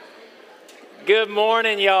Good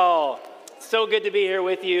morning, y'all. So good to be here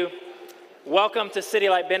with you. Welcome to City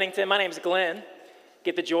Light Bennington. My name is Glenn.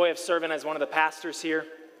 Get the joy of serving as one of the pastors here.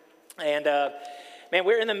 And man,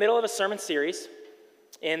 we're in the middle of a sermon series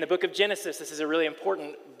in the book of Genesis. This is a really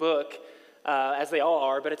important book, as they all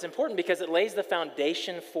are, but it's important because it lays the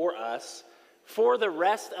foundation for us for the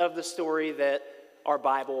rest of the story that our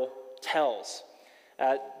Bible tells.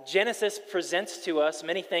 Genesis presents to us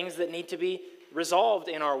many things that need to be resolved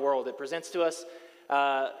in our world. It presents to us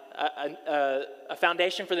a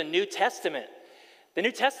foundation for the New Testament. The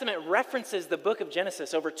New Testament references the book of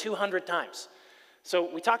Genesis over 200 times. So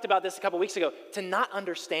we talked about this a couple weeks ago. To not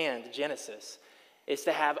understand Genesis is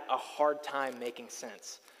to have a hard time making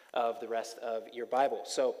sense of the rest of your Bible.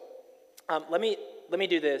 So let me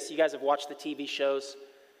do this. You guys have watched the TV shows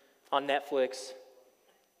on Netflix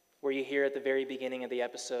where you hear at the very beginning of the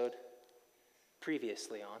episode,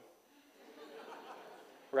 previously on.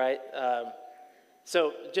 Right?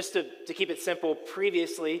 So just to keep it simple,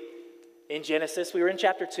 previously in Genesis, we were in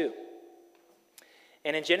chapter 2.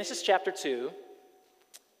 And in Genesis chapter 2,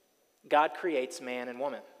 God creates man and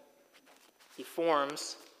woman. He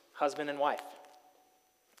forms husband and wife.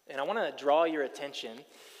 And I want to draw your attention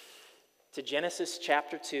to Genesis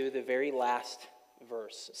chapter 2, the very last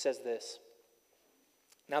verse. It says this: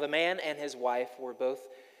 "Now the man and his wife were both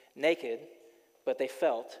naked, but they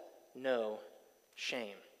felt no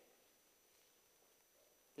shame."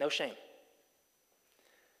 No shame.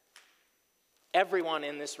 Everyone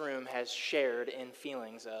in this room has shared in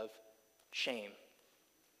feelings of shame,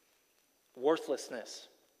 worthlessness.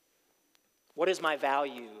 What is my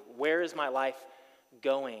value? Where is my life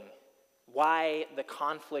going? Why the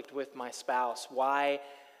conflict with my spouse? Why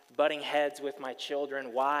butting heads with my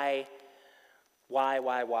children? Why?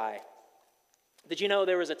 Did you know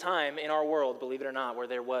there was a time in our world, believe it or not, where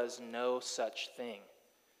there was no such thing?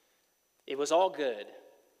 It was all good,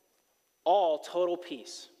 all total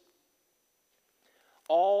peace,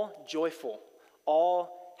 all joyful,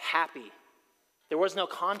 all happy. There was no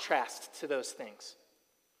contrast to those things.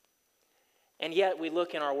 And yet we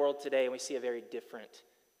look in our world today and we see a very different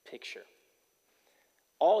picture.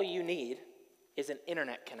 All you need is an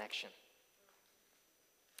internet connection.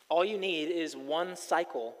 All you need is one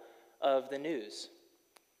cycle of the news.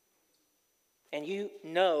 And you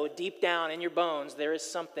know deep down in your bones there is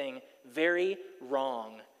something very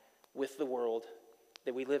wrong with the world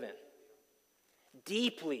that we live in.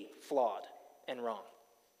 Deeply flawed and wrong.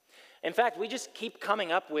 In fact, we just keep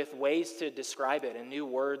coming up with ways to describe it and new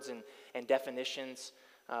words and definitions.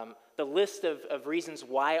 The list of reasons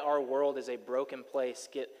why our world is a broken place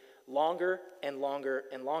get longer and longer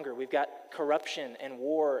and longer. We've got corruption and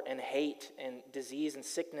war and hate and disease and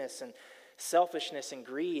sickness and selfishness and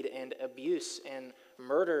greed and abuse and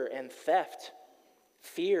murder and theft,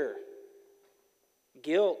 fear,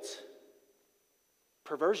 guilt,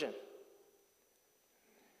 perversion.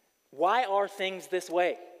 Why are things this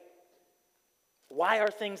way? Why are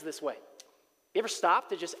things this way? You ever stop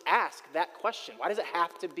to just ask that question? Why does it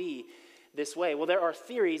have to be this way? Well, there are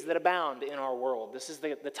theories that abound in our world. This is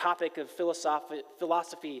the topic of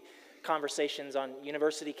philosophy conversations on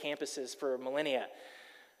university campuses for millennia.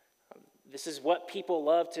 This is what people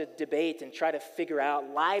love to debate and try to figure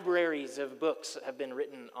out. Libraries of books have been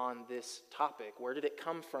written on this topic. Where did it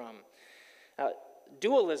come from?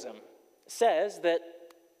 Dualism says that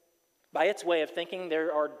by its way of thinking,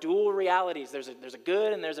 there are dual realities. There's a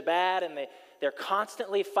good and there's a bad, and they're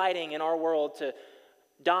constantly fighting in our world to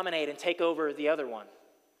dominate and take over the other one.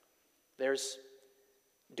 There's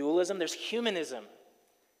dualism, there's humanism.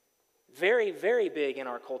 Very, very big in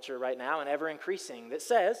our culture right now and ever increasing, that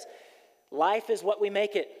says life is what we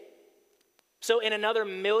make it. So in another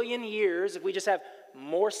 1,000,000 years, if we just have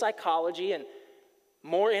more psychology and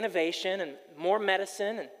more innovation and more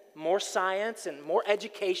medicine and more science and more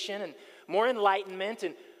education and more enlightenment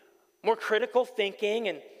and more critical thinking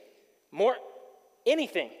and more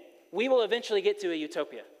anything, we will eventually get to a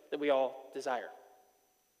utopia that we all desire.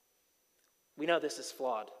 We know this is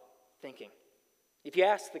flawed thinking. If you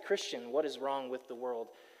ask the Christian what is wrong with the world,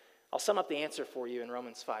 I'll sum up the answer for you in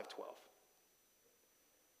Romans 5:12.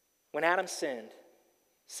 When Adam sinned,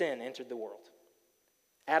 sin entered the world.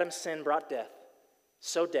 Adam's sin brought death,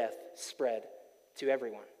 so death spread to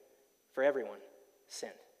everyone, for everyone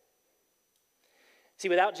sinned. See,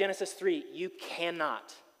 without Genesis 3, you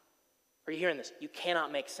cannot, are you hearing this? You cannot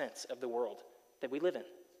make sense of the world that we live in.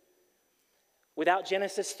 Without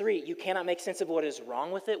Genesis 3, you cannot make sense of what is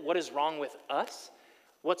wrong with it, what is wrong with us,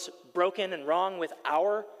 what's broken and wrong with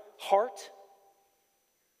our heart.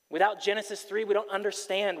 Without Genesis 3, we don't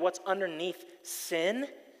understand what's underneath sin,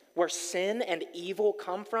 where sin and evil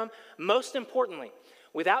come from. Most importantly,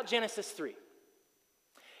 without Genesis 3,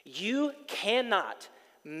 you cannot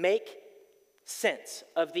make sense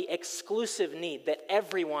of the exclusive need that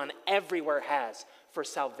everyone everywhere has for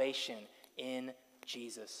salvation in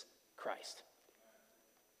Jesus Christ.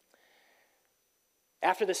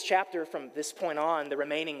 After this chapter, from this point on, the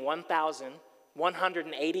remaining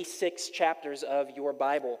 1,186 chapters of your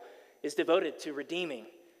Bible is devoted to redeeming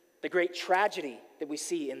the great tragedy that we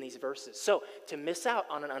see in these verses. So, to miss out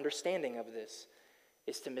on an understanding of this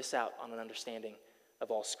is to miss out on an understanding of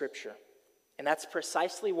all Scripture. And that's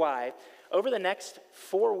precisely why, over the next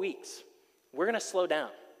 4 weeks, we're going to slow down.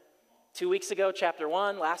 2 weeks ago, chapter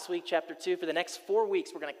 1, last week, chapter 2. For the next 4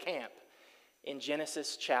 weeks, we're going to camp in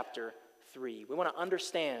Genesis chapter 3. We want to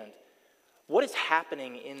understand what is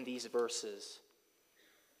happening in these verses.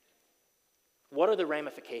 What are the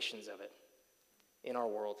ramifications of it in our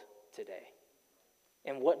world today?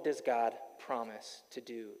 And what does God promise to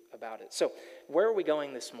do about it? So, where are we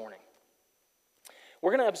going this morning?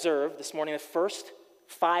 We're going to observe this morning the first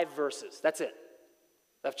 5 verses. That's it,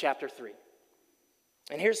 of chapter 3.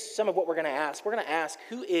 And here's some of what we're going to ask. We're going to ask,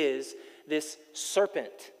 who is this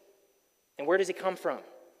serpent? And where does he come from?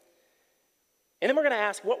 And then we're going to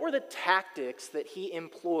ask, what were the tactics that he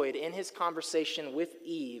employed in his conversation with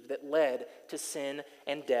Eve that led to sin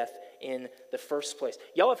and death in the first place?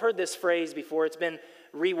 Y'all have heard this phrase before. It's been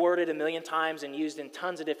reworded a million times and used in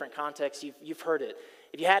tons of different contexts. You've heard it.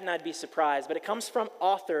 If you hadn't, I'd be surprised. But it comes from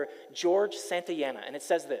author George Santayana, and it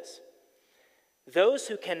says this: "Those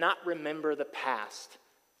who cannot remember the past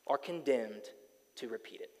are condemned to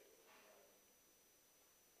repeat it."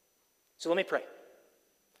 So let me pray.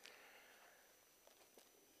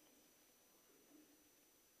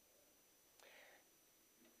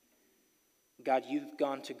 God, you've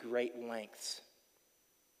gone to great lengths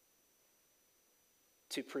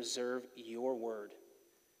to preserve your word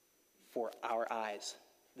for our eyes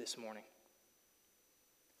this morning.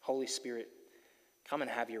 Holy Spirit, come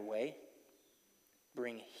and have your way.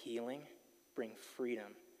 Bring healing, bring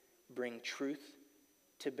freedom, bring truth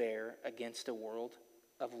to bear against a world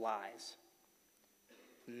of lies.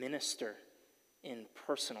 Minister in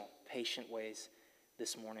personal, patient ways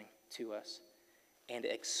this morning to us, and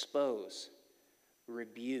expose,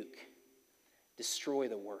 rebuke, destroy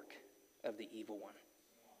the work of the evil one.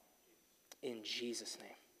 In Jesus'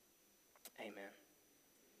 name, amen.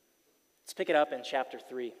 Let's pick it up in chapter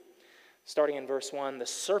 3. Starting in verse 1, the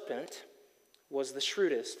serpent was the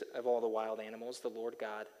shrewdest of all the wild animals the Lord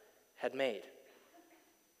God had made.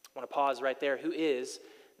 I want to pause right there. Who is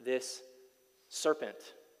this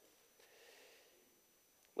serpent?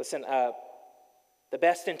 Listen, the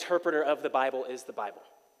best interpreter of the Bible is the Bible.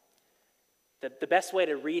 The best way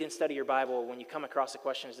to read and study your Bible when you come across a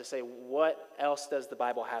question is to say, what else does the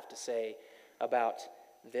Bible have to say about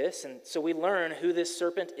this? And so we learn who this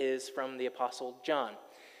serpent is from the Apostle John.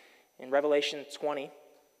 In Revelation 20, it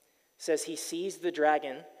says he sees the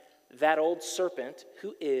dragon, that old serpent,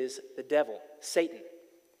 who is the devil, Satan,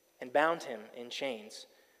 and bound him in chains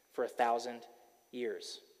for 1,000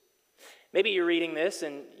 years. Maybe you're reading this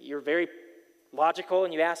and you're very logical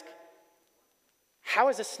and you ask, how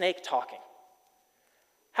is a snake talking?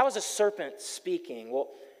 How is a serpent speaking? Well,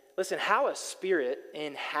 listen, how a spirit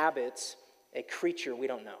inhabits a creature we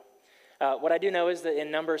don't know. What I do know is that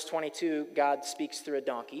in Numbers 22, God speaks through a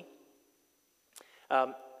donkey.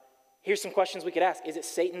 Here's some questions we could ask. Is it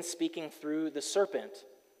Satan speaking through the serpent?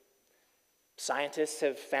 Scientists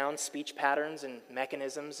have found speech patterns and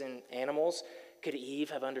mechanisms in animals. Could Eve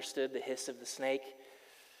have understood the hiss of the snake?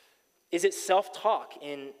 Is it self-talk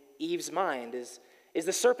in Eve's mind? Is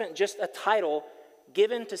the serpent just a title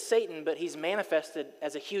given to Satan, but he's manifested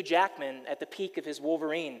as a Hugh Jackman at the peak of his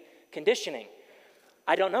Wolverine conditioning?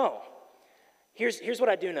 I don't know. Here's what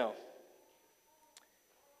I do know.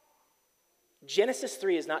 Genesis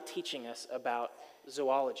 3 is not teaching us about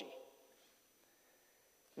zoology.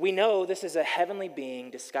 We know this is a heavenly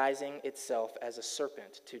being disguising itself as a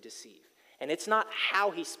serpent to deceive. And it's not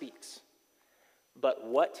how he speaks, but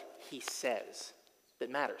what he says that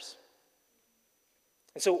matters.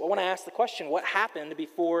 And so I want to ask the question, what happened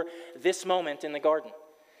before this moment in the garden?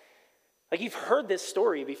 Like, you've heard this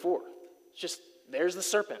story before. It's just, there's the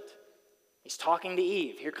serpent. He's talking to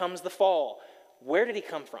Eve. Here comes the fall. Where did he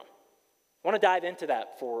come from? I want to dive into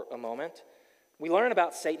that for a moment. We learn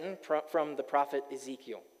about Satan from the prophet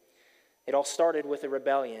Ezekiel. It all started with a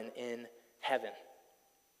rebellion in heaven.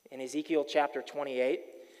 In Ezekiel chapter 28,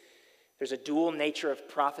 there's a dual nature of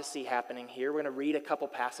prophecy happening here. We're going to read a couple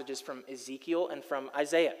passages from Ezekiel and from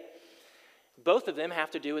Isaiah. Both of them have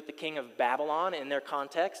to do with the king of Babylon in their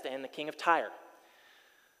context and the king of Tyre.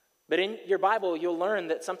 But in your Bible, you'll learn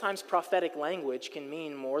that sometimes prophetic language can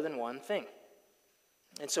mean more than one thing.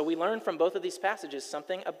 And so we learn from both of these passages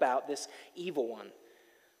something about this evil one.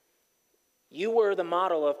 You were the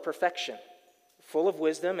model of perfection, full of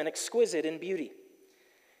wisdom and exquisite in beauty.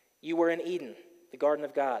 You were in Eden, the garden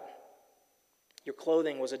of God. Your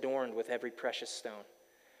clothing was adorned with every precious stone,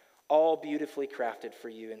 all beautifully crafted for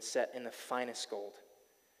you and set in the finest gold.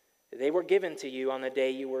 They were given to you on the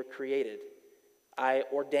day you were created. I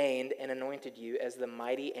ordained and anointed you as the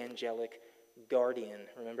mighty angelic guardian.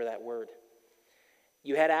 Remember that word.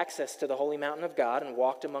 You had access to the holy mountain of God and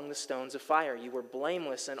walked among the stones of fire. You were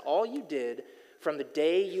blameless in all you did from the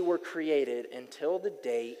day you were created until the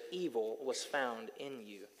day evil was found in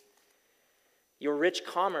you. Your rich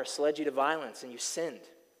commerce led you to violence, and you sinned.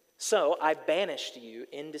 So I banished you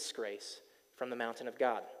in disgrace from the mountain of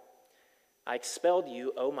God. I expelled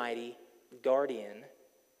you, O mighty guardian,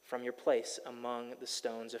 from your place among the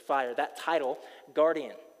stones of fire. That title,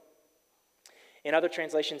 guardian. In other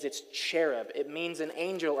translations, it's cherub. It means an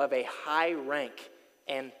angel of a high rank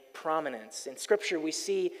and prominence. In Scripture, we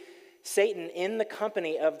see Satan in the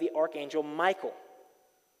company of the archangel Michael.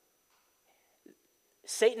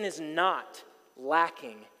 Satan is not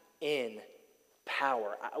lacking in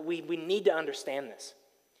power. We need to understand this.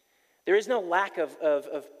 There is no lack of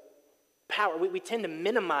power. We tend to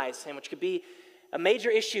minimize him, which could be a major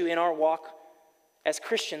issue in our walk as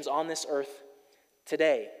Christians on this earth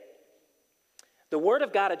today. The Word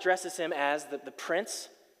of God addresses him as the prince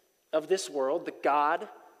of this world, the God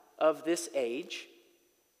of this age,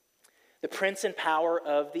 the prince and power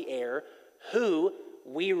of the air, who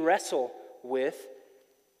we wrestle with.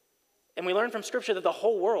 And we learn from Scripture that the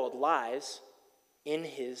whole world lies in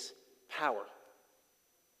his power.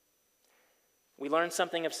 We learn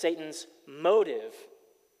something of Satan's motive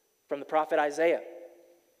from the prophet Isaiah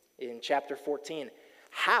in chapter 14.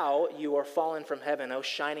 How you are fallen from heaven, O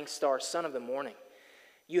shining star, son of the morning.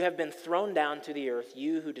 You have been thrown down to the earth,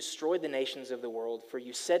 you who destroyed the nations of the world. For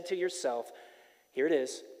you said to yourself, here it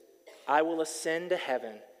is, I will ascend to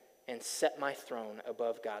heaven and set my throne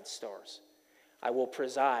above God's stars. I will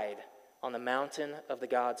preside on the mountain of the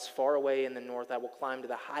gods far away in the north. I will climb to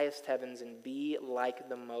the highest heavens and be like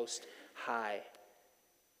the Most High.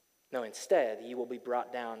 No, instead, you will be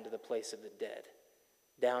brought down to the place of the dead,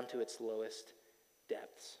 down to its lowest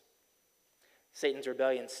depths. Satan's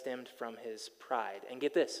rebellion stemmed from his pride. And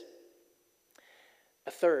get this,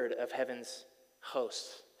 a third of heaven's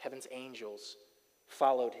hosts, heaven's angels,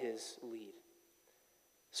 followed his lead.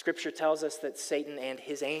 Scripture tells us that Satan and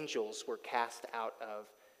his angels were cast out of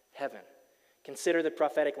heaven. Consider the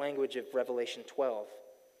prophetic language of Revelation 12.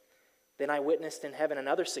 Then I witnessed in heaven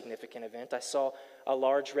another significant event. I saw a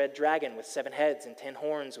large red dragon with 7 heads and 10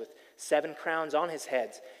 horns with 7 crowns on his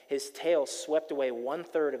heads. His tail swept away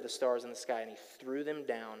 1/3 of the stars in the sky, and he threw them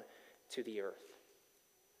down to the earth.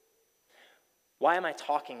 Why am I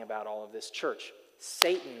talking about all of this, church?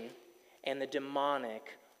 Satan and the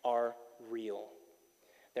demonic are real.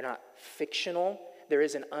 They're not fictional. There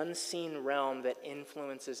is an unseen realm that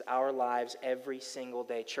influences our lives every single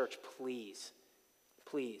day. Church, please,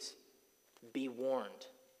 be warned.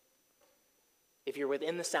 If you're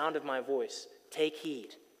within the sound of my voice, take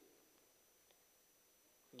heed.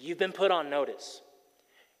 You've been put on notice.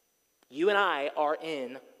 You and I are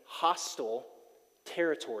in hostile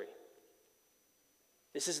territory.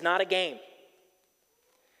 This is not a game.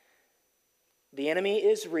 The enemy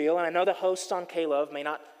is real, and I know the hosts on K-Love may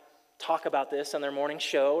not talk about this on their morning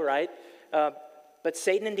show, right? But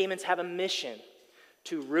Satan and demons have a mission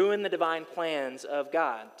to ruin the divine plans of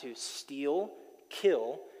God, to steal,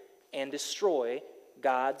 kill, and destroy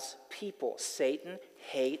God's people. Satan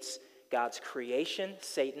hates God's creation.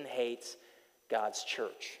 Satan hates God's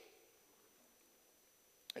church.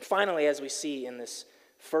 And finally, as we see in this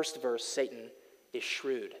first verse, Satan is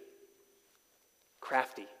shrewd,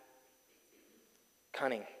 crafty,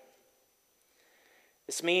 cunning.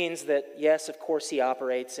 This means that, yes, of course, he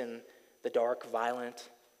operates in the dark, violent,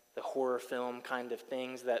 the horror film kind of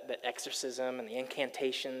things, that exorcism and the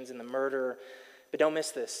incantations and the murder. But don't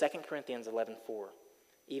miss this, 2 Corinthians 11:4.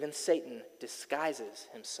 Even Satan disguises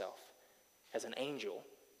himself as an angel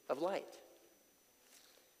of light.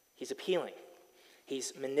 He's appealing.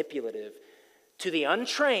 He's manipulative. To the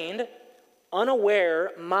untrained,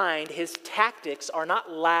 unaware mind, his tactics are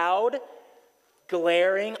not loud,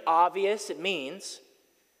 glaring, obvious. It means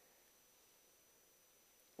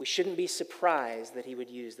we shouldn't be surprised that he would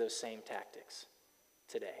use those same tactics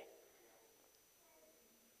today.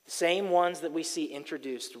 The same ones that we see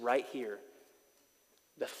introduced right here.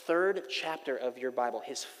 The 3rd chapter of your Bible,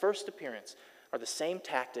 his first appearance, are the same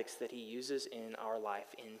tactics that he uses in our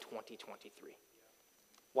life in 2023.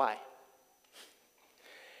 Why?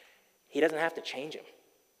 He doesn't have to change them.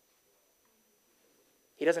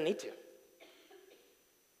 He doesn't need to.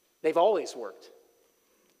 They've always worked.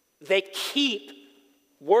 They keep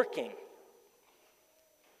working.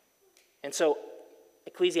 And so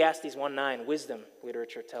Ecclesiastes 1:9, wisdom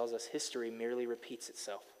literature tells us history merely repeats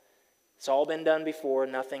itself. It's all been done before.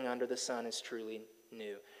 Nothing under the sun is truly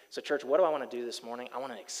new. So church, what do I want to do this morning? I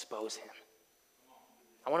want to expose him.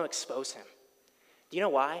 I want to expose him. Do you know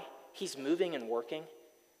why? He's moving and working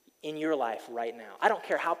in your life right now. I don't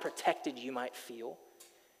care how protected you might feel.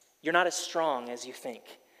 You're not as strong as you think.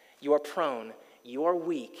 You are prone. You are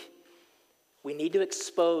weak. We need to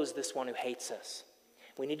expose this one who hates us.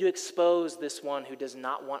 We need to expose this one who does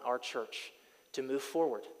not want our church to move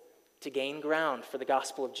forward, to gain ground for the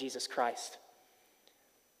gospel of Jesus Christ.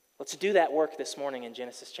 Let's do that work this morning in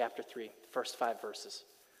Genesis chapter 3, first 5 verses.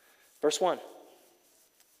 Verse 1,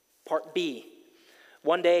 part B.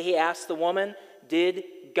 One day he asked the woman, did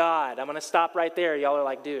God, I'm going to stop right there. Y'all are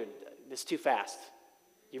like, dude, this is too fast.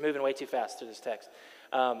 You're moving way too fast through this text.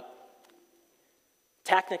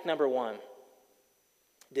 Tactic number 1,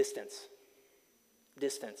 distance.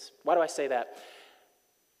 Distance. Why do I say that?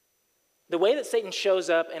 The way that Satan shows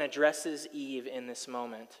up and addresses Eve in this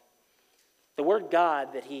moment, the word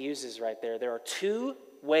God that he uses right there are 2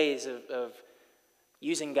 ways of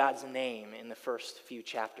using God's name in the first few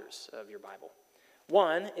chapters of your Bible.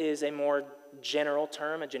 One is a more general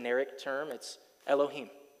term, a generic term. It's Elohim.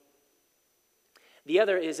 The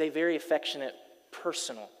other is a very affectionate,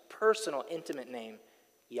 personal, intimate name,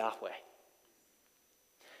 Yahweh.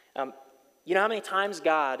 You know how many times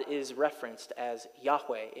God is referenced as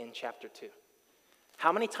Yahweh in chapter 2?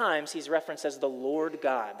 How many times he's referenced as the Lord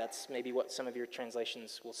God? That's maybe what some of your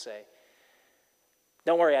translations will say.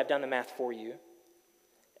 Don't worry, I've done the math for you.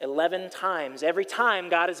 11 times. Every time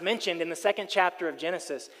God is mentioned in the 2nd chapter of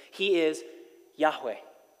Genesis, he is Yahweh,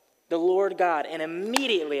 the Lord God. And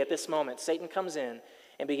immediately at this moment, Satan comes in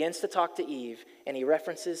and begins to talk to Eve, and he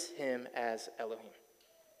references him as Elohim.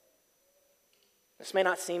 This may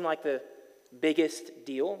not seem like the biggest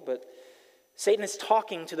deal, but Satan is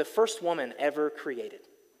talking to the first woman ever created.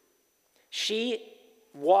 She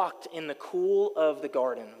walked in the cool of the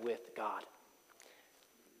garden with God.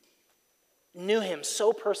 Knew him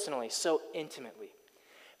so personally, so intimately.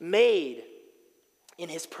 Made in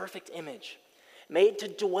his perfect image. Made to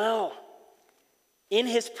dwell in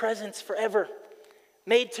his presence forever.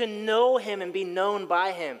 Made to know him and be known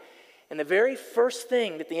by him. And the very first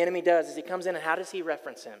thing that the enemy does is he comes in, and how does he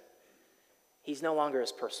reference him? He's no longer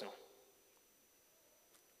as personal.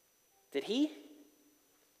 Did he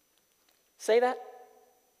say that?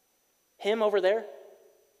 Him over there?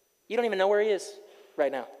 You don't even know where he is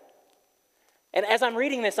right now. And as I'm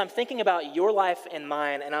reading this, I'm thinking about your life and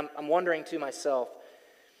mine, and I'm wondering to myself,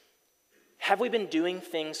 have we been doing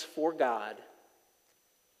things for God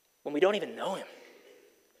when we don't even know him?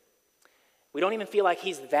 We don't even feel like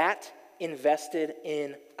he's that invested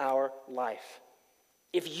in our life.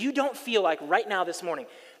 If you don't feel like right now this morning,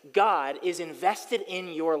 God is invested in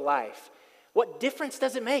your life, what difference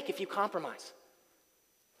does it make if you compromise?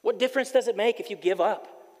 What difference does it make if you give up?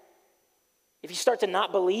 If you start to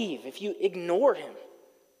not believe, if you ignore him?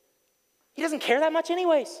 He doesn't care that much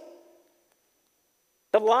anyways.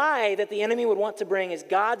 The lie that the enemy would want to bring is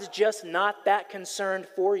God's just not that concerned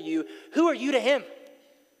for you. Who are you to him?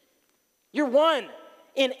 You're 1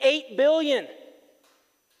 in 8 billion.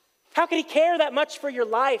 How could he care that much for your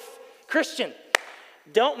life? Christian,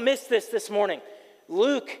 don't miss this morning.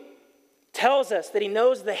 Luke tells us that he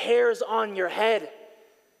knows the hairs on your head.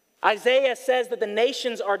 Isaiah says that the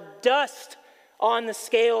nations are dust on the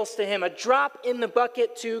scales to him, a drop in the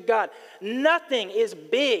bucket to God. Nothing is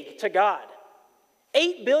big to God.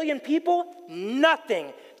 8 billion people,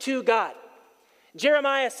 nothing to God.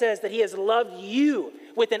 Jeremiah says that he has loved you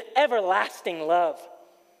with an everlasting love.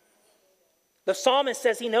 The psalmist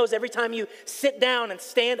says he knows every time you sit down and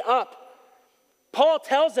stand up. Paul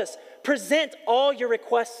tells us, present all your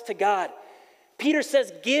requests to God. Peter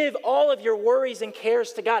says, give all of your worries and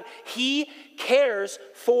cares to God. He cares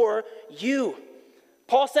for you.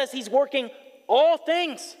 Paul says he's working all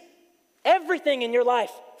things, everything in your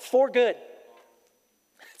life for good.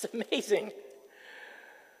 It's amazing.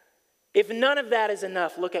 If none of that is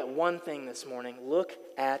enough, look at one thing this morning. Look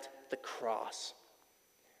at the cross,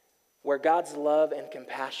 where God's love and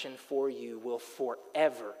compassion for you will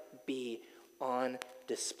forever be on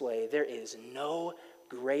display. There is no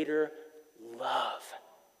greater love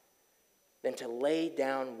than to lay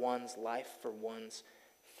down one's life for one's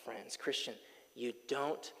friends. Christian, you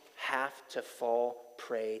don't have to fall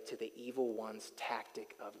prey to the evil one's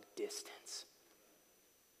tactic of distance.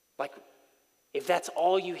 Like, if that's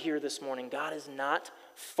all you hear this morning, God is not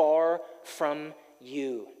far from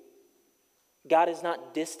you. God is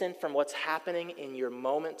not distant from what's happening in your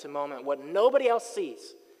moment to moment, what nobody else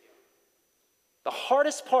sees. The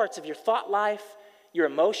hardest parts of your thought life, your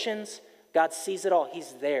emotions, God sees it all.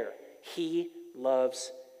 He's there. He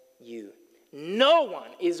loves you. No one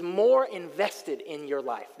is more invested in your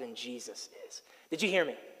life than Jesus is. Did you hear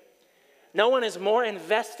me? No one is more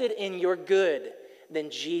invested in your good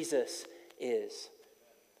than Jesus is.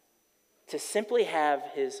 To simply have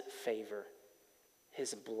his favor,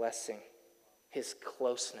 his blessing, his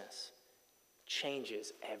closeness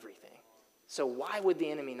changes everything. So why would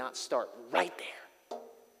the enemy not start right there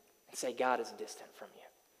and say God is distant from you?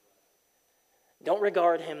 Don't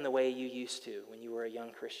regard him the way you used to when you were a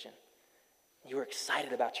young Christian. You were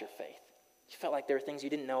excited about your faith. You felt like there were things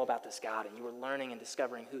you didn't know about this God, and you were learning and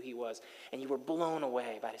discovering who he was, and you were blown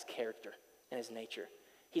away by his character and his nature.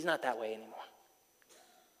 He's not that way anymore.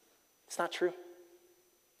 It's not true.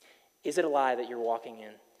 Is it a lie that you're walking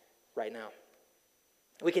in right now?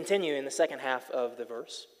 We continue in the second half of the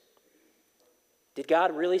verse. Did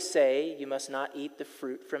God really say you must not eat the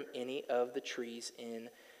fruit from any of the trees in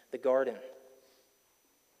the garden?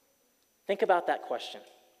 Think about that question.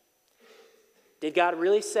 Did God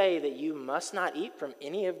really say that you must not eat from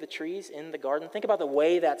any of the trees in the garden? Think about the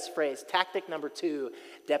way that's phrased. Tactic number 2,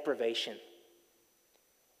 deprivation.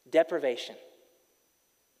 Deprivation.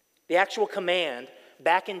 The actual command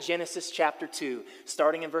back in Genesis chapter 2,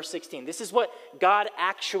 starting in verse 16. This is what God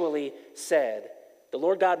actually said. The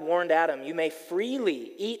Lord God warned Adam, "You may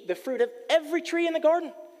freely eat the fruit of every tree in the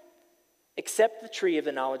garden, except the tree of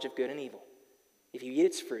the knowledge of good and evil. If you eat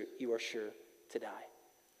its fruit, you are sure to die."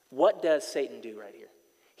 What does Satan do right here?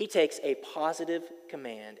 He takes a positive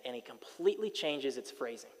command and he completely changes its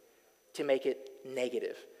phrasing to make it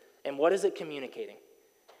negative. And what is it communicating?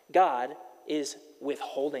 God is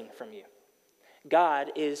withholding from you.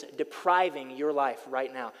 God is depriving your life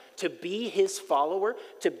right now. To be his follower,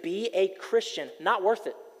 to be a Christian, not worth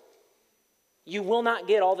it. You will not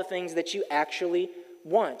get all the things that you actually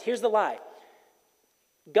want. Here's the lie.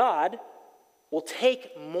 God will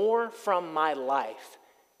take more from my life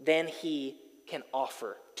than he can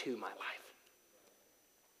offer to my life.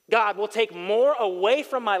 God will take more away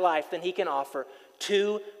from my life than he can offer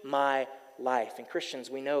to my life. And Christians,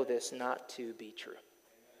 we know this not to be true.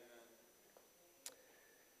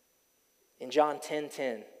 In John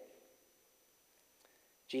 10:10,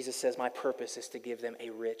 Jesus says, "My purpose is to give them a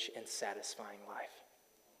rich and satisfying life.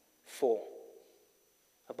 Full,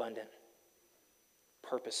 abundant,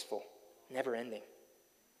 purposeful, never-ending,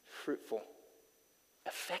 fruitful,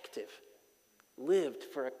 effective, lived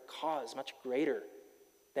for a cause much greater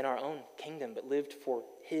than our own kingdom, but lived for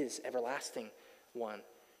his everlasting one."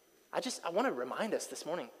 I want to remind us this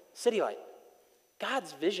morning, City Light,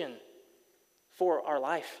 God's vision for our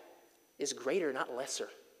life is greater, not lesser.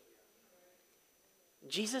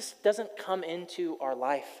 Jesus doesn't come into our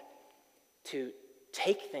life to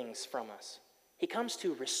take things from us. He comes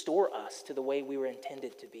to restore us to the way we were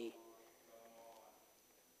intended to be.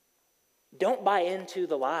 Don't buy into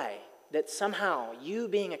the lie that somehow you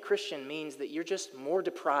being a Christian means that you're just more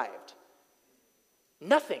deprived.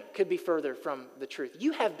 Nothing could be further from the truth.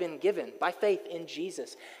 You have been given, by faith in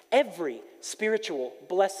Jesus, every spiritual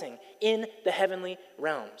blessing in the heavenly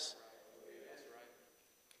realms.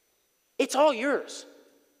 It's all yours.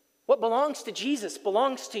 What belongs to Jesus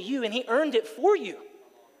belongs to you, and he earned it for you,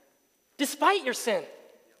 despite your sin.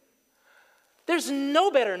 There's no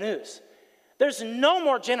better news. There's no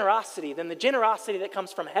more generosity than the generosity that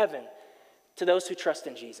comes from heaven to those who trust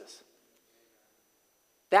in Jesus.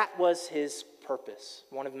 That was his purpose,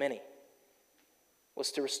 one of many,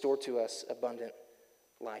 was to restore to us abundant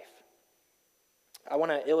life. I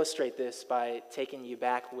want to illustrate this by taking you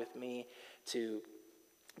back with me to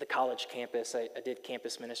the college campus. I did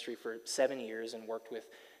campus ministry for 7 years and worked with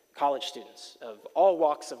college students of all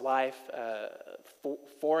walks of life,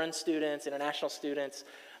 foreign students, international students.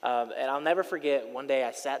 And I'll never forget, one day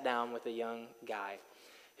I sat down with a young guy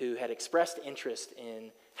who had expressed interest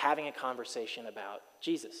in having a conversation about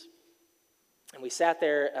Jesus. And we sat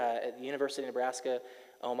there at the University of Nebraska,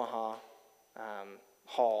 Omaha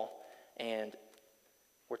Hall, and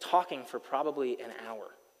we're talking for probably an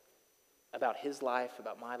hour about his life,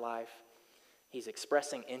 about my life. He's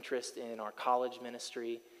expressing interest in our college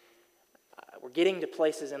ministry. We're getting to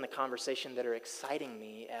places in the conversation that are exciting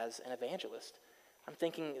me as an evangelist. I'm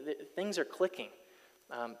thinking things are clicking.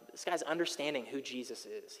 This guy's understanding who Jesus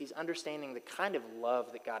is. He's understanding the kind of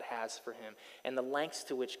love that God has for him and the lengths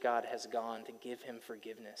to which God has gone to give him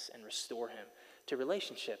forgiveness and restore him to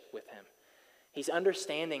relationship with him. He's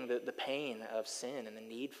understanding the pain of sin and the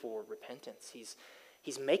need for repentance.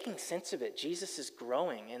 He's making sense of it. Jesus is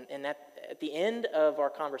growing. And at the end of our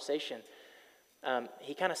conversation,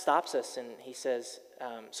 he kind of stops us and he says,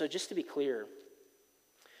 so just to be clear,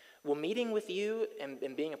 will meeting with you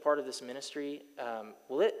and being a part of this ministry,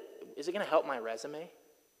 is it going to help my resume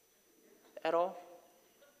at all?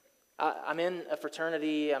 I'm in a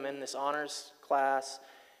fraternity. I'm in this honors class.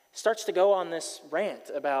 Starts to go on this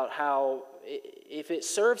rant about how if it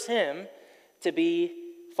serves him to be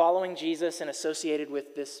following Jesus and associated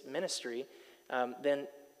with this ministry, then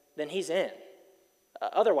he's in.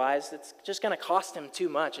 Otherwise, it's just going to cost him too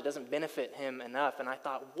much. It doesn't benefit him enough. And I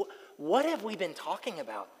thought, what have we been talking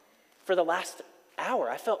about for the last hour?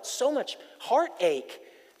 I felt so much heartache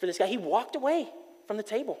for this guy. He walked away from the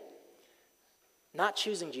table, not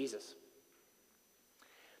choosing Jesus.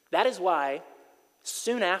 That is why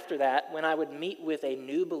soon after that, when I would meet with a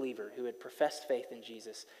new believer who had professed faith in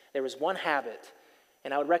Jesus, there was one habit,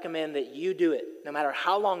 and I would recommend that you do it no matter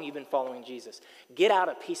how long you've been following Jesus. Get out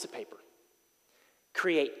a piece of paper.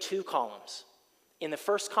 Create 2 columns. In the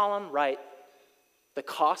first column, write the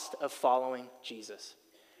cost of following Jesus.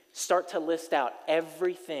 Start to list out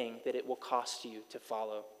everything that it will cost you to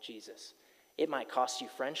follow Jesus. It might cost you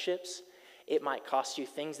friendships. It might cost you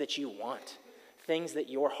things that you want, things that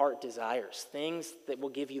your heart desires, things that will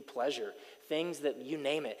give you pleasure, things that you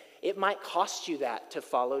name it. It might cost you that to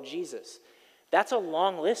follow Jesus. That's a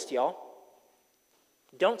long list, y'all.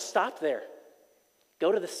 Don't stop there.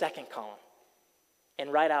 Go to the second column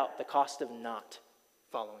and write out the cost of not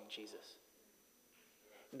following Jesus.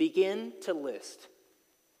 Begin to list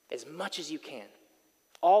as much as you can,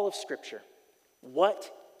 all of Scripture,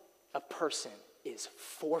 what a person is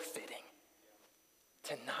forfeiting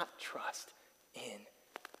to not trust in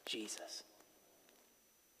Jesus.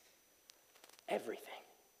 Everything.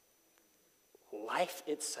 Life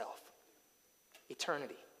itself.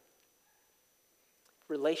 Eternity.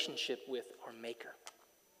 Relationship with our Maker.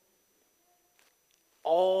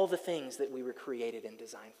 All the things that we were created and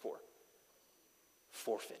designed for.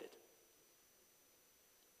 Forfeited.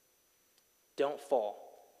 Don't fall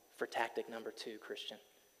for tactic number 2, Christian.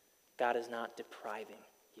 God is not depriving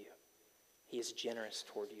you. He is generous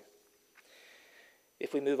toward you.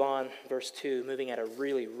 If we move on, verse 2, moving at a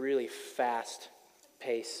really, really fast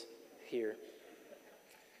pace here.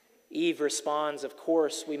 Eve responds, of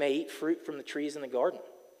course, we may eat fruit from the trees in the garden.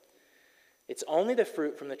 It's only the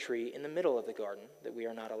fruit from the tree in the middle of the garden that we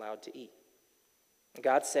are not allowed to eat.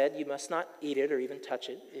 God said, you must not eat it or even touch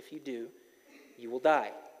it. If you do, you will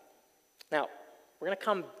die. Now, we're going to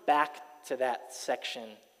come back to that section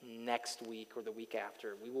next week or the week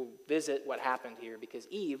after. We will visit what happened here because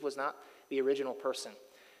Eve was not the original person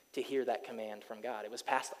to hear that command from God. It was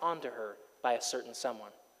passed on to her by a certain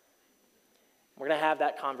someone. We're going to have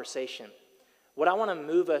that conversation. What I want to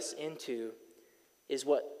move us into is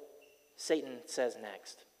what Satan says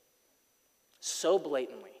next. So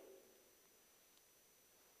blatantly.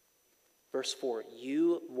 Verse 4,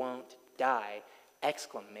 you won't die,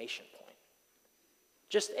 exclamation point.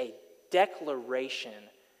 Just a declaration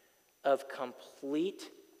of complete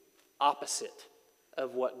opposite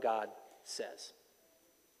of what God says.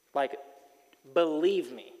 Like,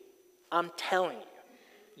 believe me, I'm telling you,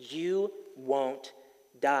 you won't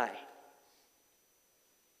die.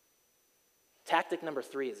 Tactic number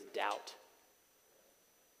 3 is doubt.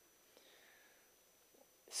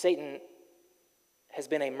 Satan has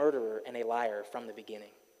been a murderer and a liar from the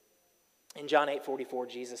beginning. In John 8:44,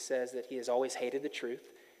 Jesus says that he has always hated the truth.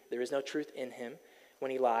 There is no truth in him. When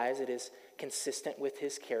he lies, it is consistent with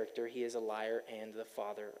his character. He is a liar and the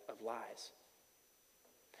father of lies.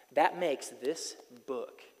 That makes this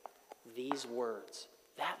book, these words,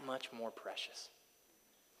 that much more precious.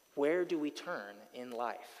 Where do we turn in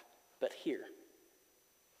life but here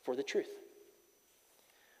for the truth?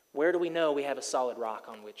 Where do we know we have a solid rock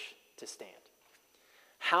on which to stand?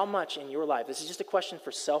 How much in your life, this is just a question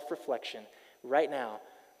for self-reflection, right now,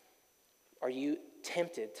 are you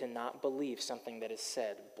tempted to not believe something that is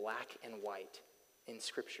said black and white in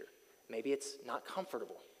Scripture? Maybe it's not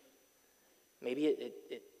comfortable. Maybe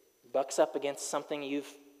it bucks up against something you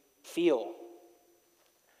feel.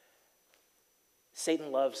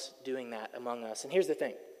 Satan loves doing that among us. And here's the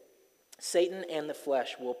thing. Satan and the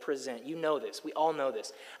flesh will present, you know this, we all know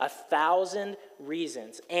this, 1,000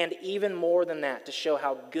 reasons, and even more than that, to show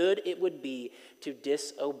how good it would be to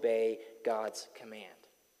disobey God's command.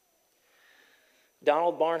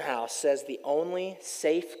 Donald Barnhouse says the only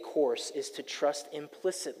safe course is to trust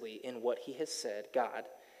implicitly in what he has said, God,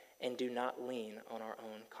 and do not lean on our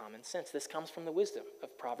own common sense. This comes from the wisdom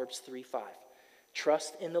of Proverbs 3:5.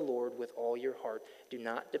 Trust in the Lord with all your heart. Do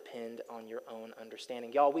not depend on your own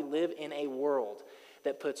understanding. Y'all, we live in a world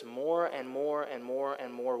that puts more and more and more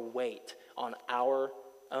and more weight on our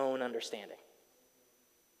own understanding.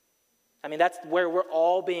 I mean, that's where we're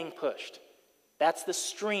all being pushed. That's the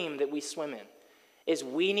stream that we swim in, is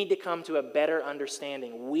we need to come to a better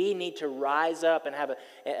understanding. We need to rise up and have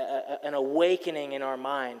an awakening in our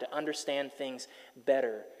mind to understand things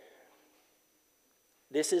better.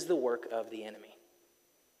 This is the work of the enemy.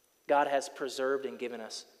 God has preserved and given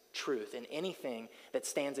us truth, and anything that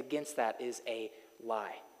stands against that is a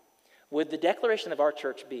lie. Would the declaration of our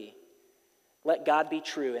church be, let God be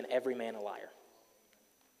true and every man a liar?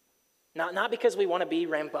 Not because we want to be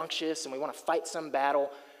rambunctious and we want to fight some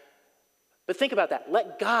battle, but think about that.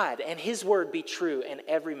 Let God and his word be true and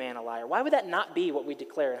every man a liar. Why would that not be what we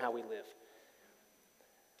declare and how we live?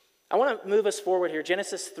 I want to move us forward here.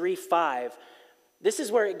 Genesis 3:5. This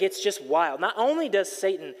is where it gets just wild. Not only does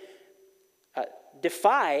Satan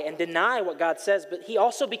defy and deny what God says, but he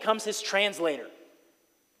also becomes his translator.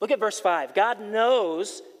 Look at verse 5. God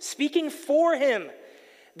knows, speaking for him,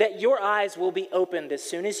 that your eyes will be opened as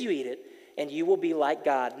soon as you eat it, and you will be like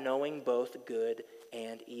God, knowing both good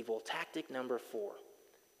and evil. Tactic number 4.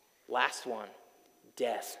 Last one,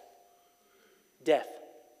 death. Death.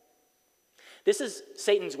 This is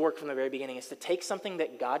Satan's work from the very beginning, is to take something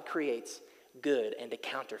that God creates good and to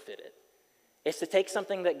counterfeit it. It's to take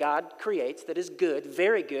something that God creates that is good,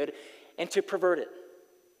 very good, and to pervert it.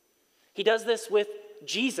 He does this with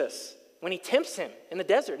Jesus when he tempts him in the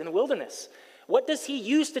desert, in the wilderness. What does he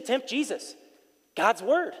use to tempt Jesus? God's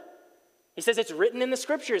word. He says it's written in the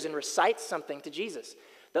scriptures and recites something to Jesus.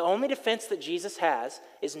 The only defense that Jesus has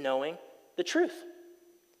is knowing the truth.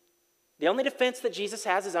 The only defense that Jesus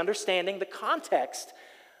has is understanding the context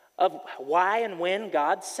of why and when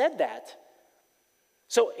God said that.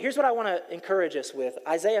 So here's what I want to encourage us with.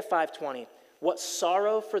 Isaiah 5:20. What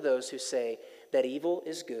sorrow for those who say that evil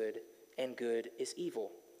is good and good is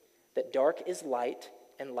evil, that dark is light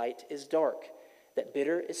and light is dark, that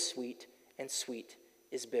bitter is sweet and sweet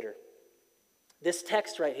is bitter. This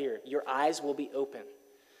text right here, your eyes will be open.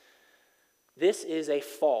 This is a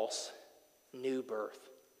false new birth.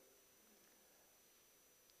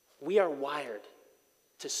 We are wired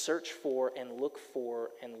to search for and look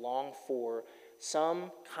for and long for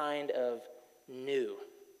some kind of new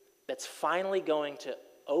that's finally going to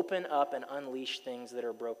open up and unleash things that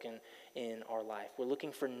are broken in our life. We're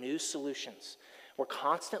looking for new solutions. We're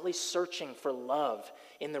constantly searching for love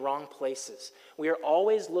in the wrong places. We are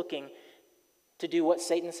always looking to do what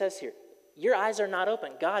Satan says here. Your eyes are not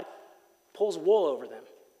open. God pulls wool over them.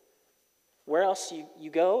 Where else you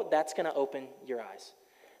go, that's going to open your eyes.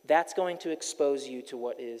 That's going to expose you to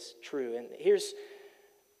what is true. And here's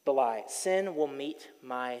the lie. Sin will meet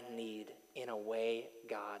my need in a way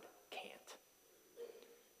God can't.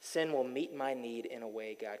 Sin will meet my need in a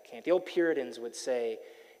way God can't. The old Puritans would say,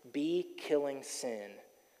 be killing sin,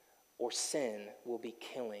 or sin will be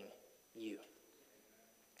killing you.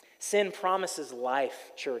 Sin promises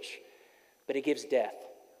life, church, but it gives death.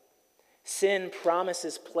 Sin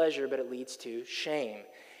promises pleasure, but it leads to shame.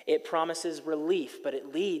 It promises relief, but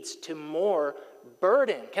it leads to more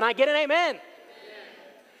burden. Can I get an amen?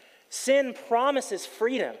 Sin promises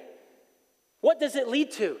freedom. What does it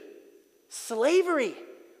lead to? Slavery.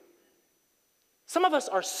 Some of us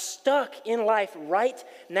are stuck in life right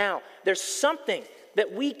now. There's something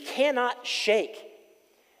that we cannot shake.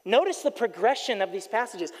 Notice the progression of these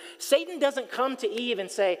passages. Satan doesn't come to Eve and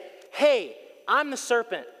say, hey, I'm the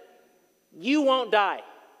serpent. You won't die.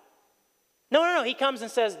 No. He comes and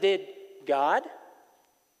says, did God,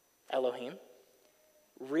 Elohim,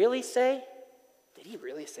 really say? Did he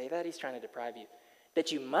really say that? He's trying to deprive you.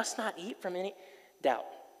 That you must not eat from any doubt.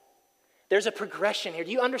 There's a progression here.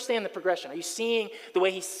 Do you understand the progression? Are you seeing the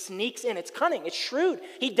way he sneaks in? It's cunning. It's shrewd.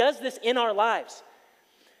 He does this in our lives.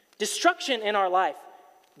 Destruction in our life.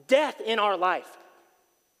 Death in our life.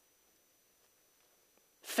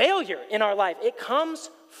 Failure in our life. It comes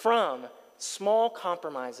from small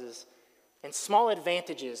compromises and small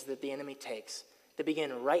advantages that the enemy takes that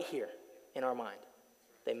begin right here in our mind.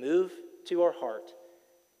 They move to our heart,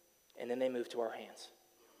 and then they move to our hands.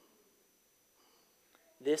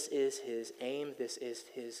 This is his aim. This is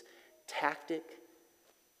his tactic.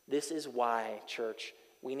 This is why, church,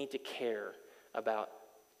 we need to care about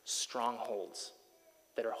strongholds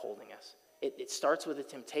that are holding us. It starts with a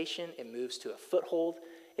temptation. It moves to a foothold.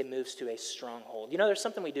 It moves to a stronghold. You know, there's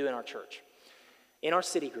something we do in our church. In our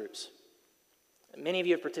city groups, many of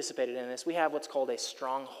you have participated in this, we have what's called a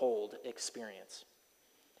stronghold experience.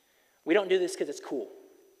 We don't do this because it's cool.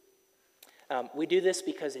 We do this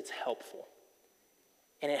because it's helpful.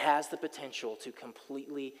 And it has the potential to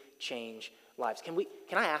completely change lives. Can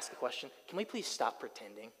I ask a question? Can we please stop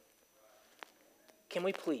pretending? Can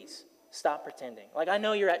we please stop pretending? Like, I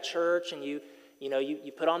know you're at church and you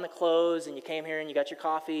put on the clothes and you came here and you got your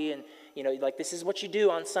coffee and, like, this is what you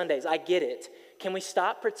do on Sundays. I get it. Can we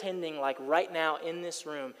stop pretending like right now in this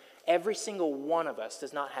room, every single one of us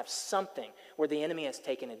does not have something where the enemy has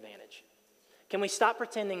taken advantage? Can we stop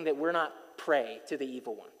pretending that we're not prey to the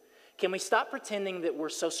evil one? Can we stop pretending that we're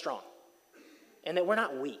so strong and that we're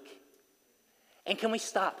not weak? And can we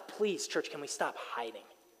stop, please, church, can we stop hiding?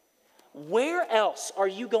 Where else are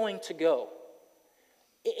you going to go?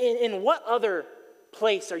 In what other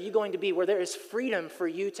place are you going to be where there is freedom for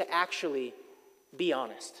you to actually be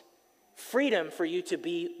honest? Freedom for you to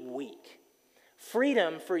be weak.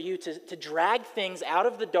 Freedom for you to drag things out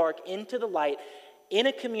of the dark into the light in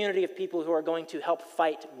a community of people who are going to help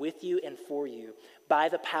fight with you and for you by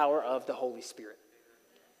the power of the Holy Spirit.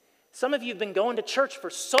 Some of you have been going to church for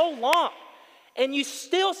so long, and you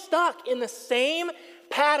still stuck in the same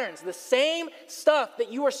patterns, the same stuff that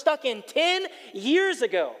you were stuck in 10 years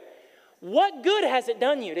ago. What good has it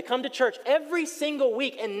done you to come to church every single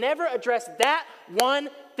week and never address that one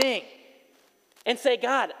thing and say,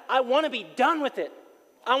 God, I want to be done with it.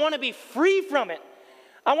 I want to be free from it.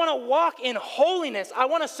 I want to walk in holiness. I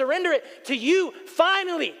want to surrender it to you.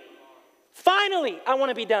 Finally, I want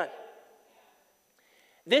to be done.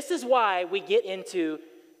 This is why we get into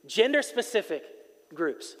gender-specific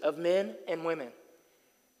groups of men and women.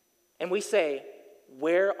 And we say,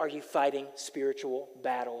 where are you fighting spiritual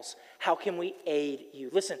battles? How can we aid you?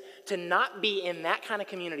 Listen, to not be in that kind of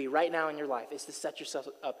community right now in your life is to set yourself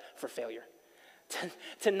up for failure.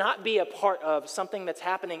 To not be a part of something that's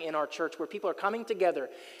happening in our church where people are coming together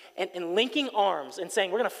and linking arms and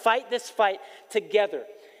saying, we're going to fight this fight together.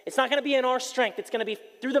 It's not going to be in our strength. It's going to be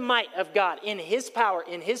through the might of God, in His power,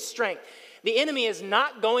 in His strength. The enemy is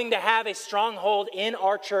not going to have a stronghold in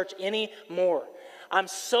our church anymore. I'm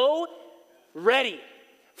so ready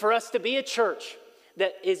for us to be a church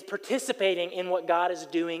that is participating in what God is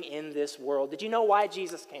doing in this world. Did you know why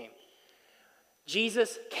Jesus came?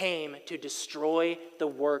 Jesus came to destroy the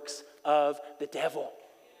works of the devil.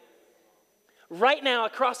 Right now,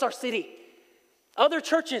 across our city, other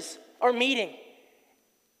churches are meeting,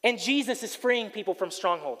 and Jesus is freeing people from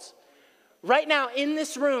strongholds. Right now, in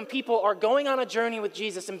this room, people are going on a journey with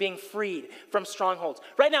Jesus and being freed from strongholds.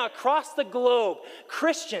 Right now, across the globe,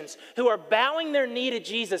 Christians who are bowing their knee to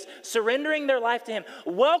Jesus, surrendering their life to Him,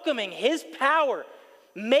 welcoming His power,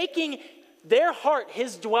 making their heart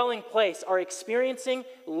His dwelling place, are experiencing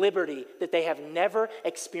liberty that they have never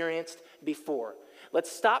experienced before.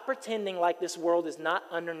 Let's stop pretending like this world is not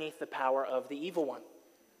underneath the power of the evil one.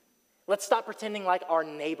 Let's stop pretending like our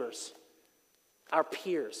neighbors, our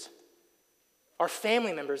peers, our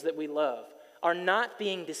family members that we love are not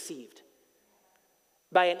being deceived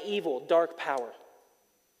by an evil, dark power.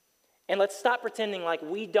 And let's stop pretending like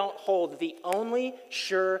we don't hold the only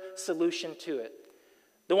sure solution to it.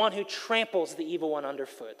 The one who tramples the evil one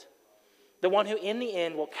underfoot. The one who in the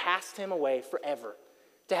end will cast him away forever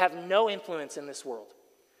to have no influence in this world.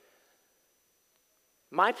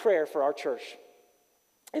 My prayer for our church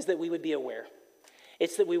is that we would be aware.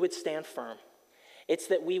 It's that we would stand firm. It's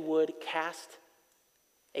that we would cast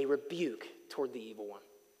a rebuke toward the evil one.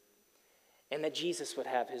 And that Jesus would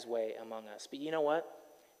have His way among us. But you know what?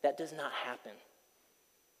 That does not happen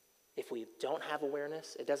if we don't have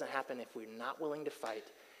awareness. It doesn't happen if we're not willing to fight.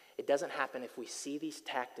 It doesn't happen if we see these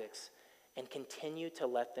tactics and continue to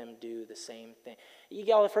let them do the same thing.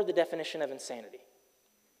 You all have heard the definition of insanity.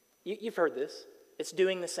 You've heard this. It's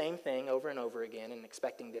doing the same thing over and over again and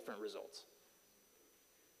expecting different results.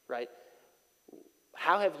 Right?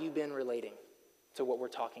 How have you been relating to what we're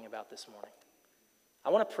talking about this morning? I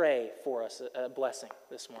want to pray for us a blessing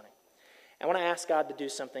this morning. I want to ask God to do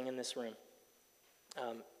something in this room,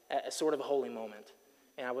 a sort of a holy moment.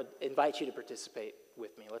 And I would invite you to participate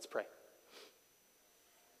with me. Let's pray.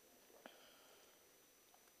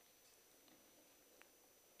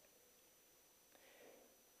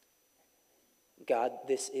 God,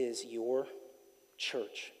 this is your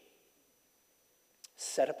church,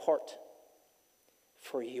 set apart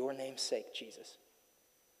for your name's sake, Jesus.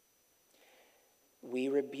 We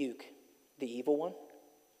rebuke the evil one,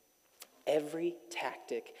 every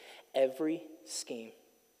tactic, every scheme.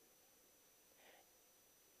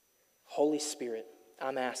 Holy Spirit,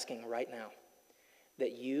 I'm asking right now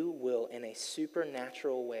that you will, in a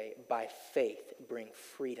supernatural way, by faith, bring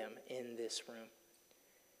freedom in this room.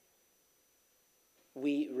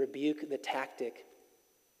 We rebuke the tactic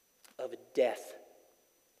of death,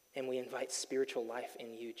 and we invite spiritual life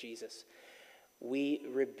in you, Jesus. We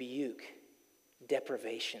rebuke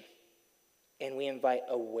deprivation, and we invite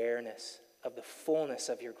awareness of the fullness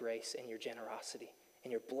of your grace and your generosity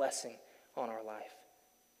and your blessing on our life.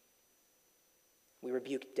 We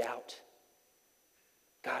rebuke doubt.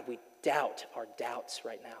 God, we doubt our doubts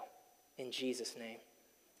right now. In Jesus' name,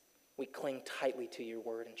 we cling tightly to your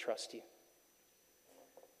word and trust you.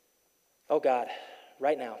 Oh God,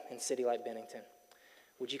 right now in City Light Bennington,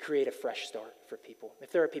 would you create a fresh start for people?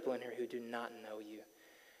 If there are people in here who do not know you,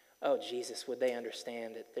 oh Jesus, would they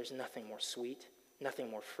understand that there's nothing more sweet,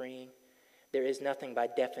 nothing more freeing. There is nothing by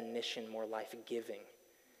definition more life-giving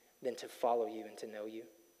than to follow you and to know you.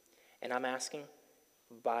 And I'm asking,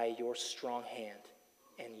 by your strong hand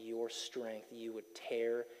and your strength, you would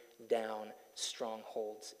tear down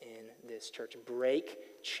strongholds in this church.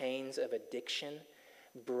 Break chains of addiction.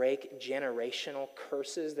 Break generational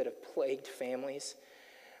curses that have plagued families.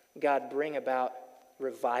 God, bring about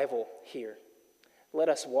revival here. Let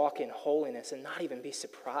us walk in holiness and not even be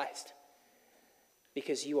surprised,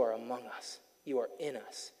 because you are among us. You are in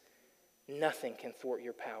us. Nothing can thwart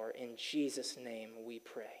your power. In Jesus' name we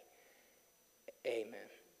pray. Amen.